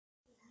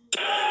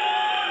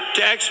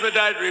To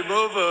expedite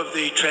removal of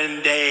the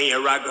Tren de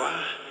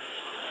Aragua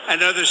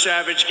and other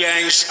savage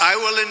gangs, I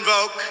will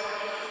invoke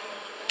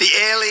the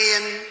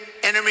Alien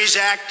Enemies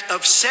Act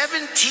of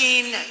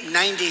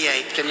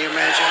 1798. Can you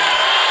imagine?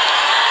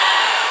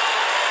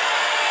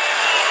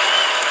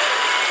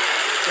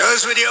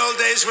 Those were the old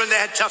days when they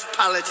had tough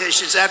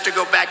politicians. I have to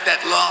go back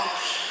that long.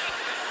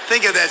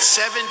 Think of that,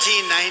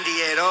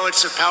 1798. Oh,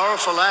 it's a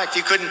powerful act.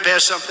 You couldn't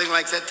pass something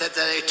like that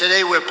today.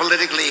 Today we're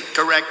politically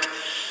correct.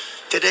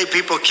 Today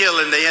people kill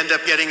and they end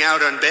up getting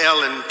out on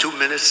bail in 2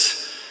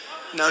 minutes.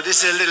 No,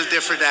 this is a little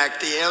different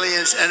act. The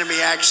Aliens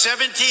Enemy Act,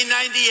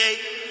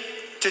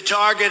 1798. To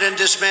target and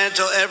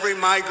dismantle every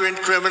migrant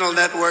criminal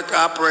network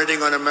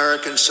operating on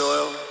American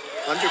soil.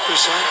 100%.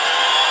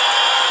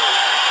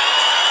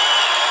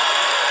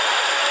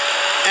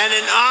 And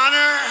in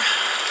honor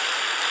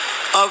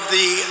of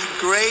the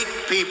great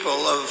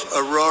people of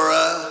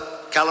Aurora,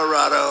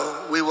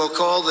 Colorado, we will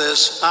call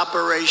this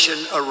Operation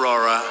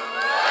Aurora,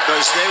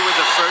 because they were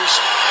the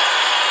first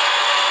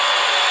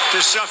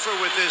to suffer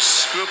with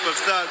this group of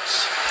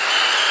thugs.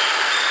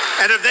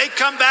 And if they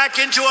come back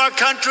into our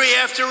country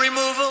after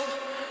removal,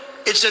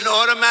 it's an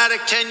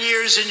automatic 10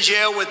 years in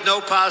jail with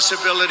no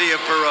possibility of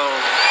parole.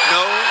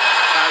 No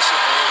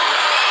possibility.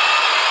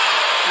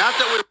 Not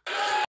that we...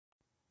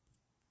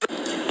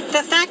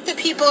 The fact that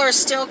people are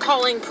still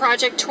calling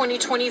Project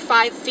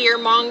 2025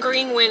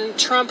 fear-mongering when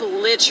Trump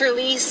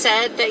literally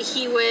said that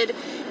he would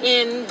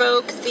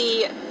invoke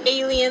the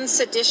Alien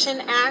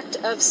Sedition Act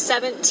of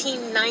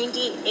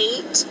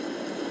 1798,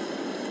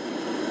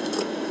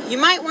 you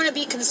might want to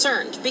be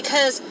concerned,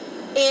 because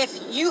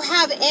if you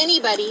have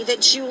anybody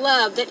that you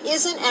love that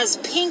isn't as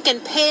pink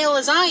and pale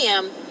as I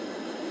am,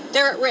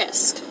 they're at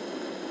risk.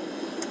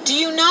 Do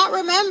you not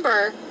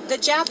remember the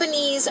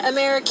Japanese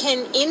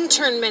American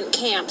internment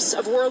camps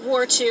of World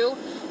War II?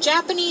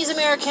 Japanese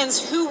Americans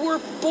who were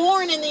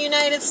born in the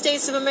United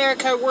States of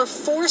America were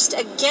forced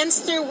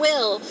against their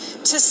will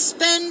to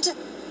spend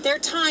their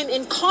time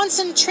in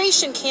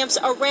concentration camps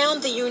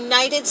around the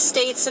United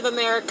States of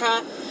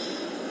America,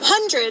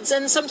 hundreds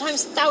and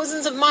sometimes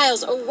thousands of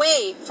miles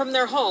away from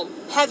their home.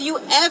 Have you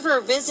ever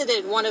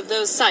visited one of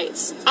those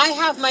sites? I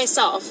have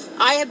myself.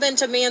 I have been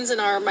to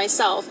Manzanar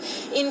myself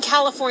in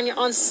California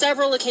on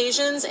several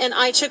occasions, and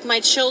I took my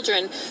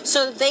children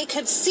so that they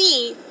could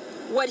see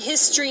what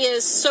history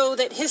is, so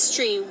that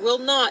history will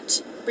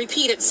not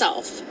repeat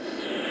itself.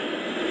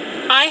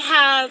 I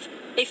have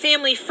a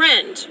family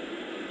friend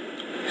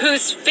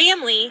whose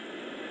family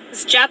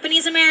is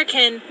Japanese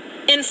American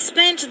and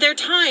spent their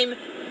time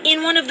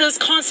in one of those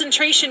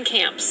concentration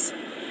camps.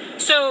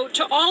 So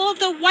to all of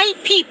the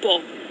white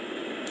people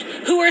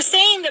who are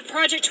saying that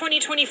Project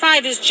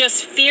 2025 is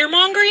just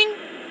fear-mongering,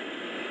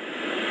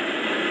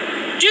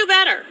 do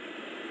better.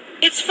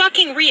 It's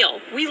fucking real.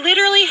 We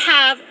literally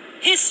have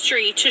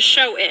history to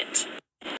show it.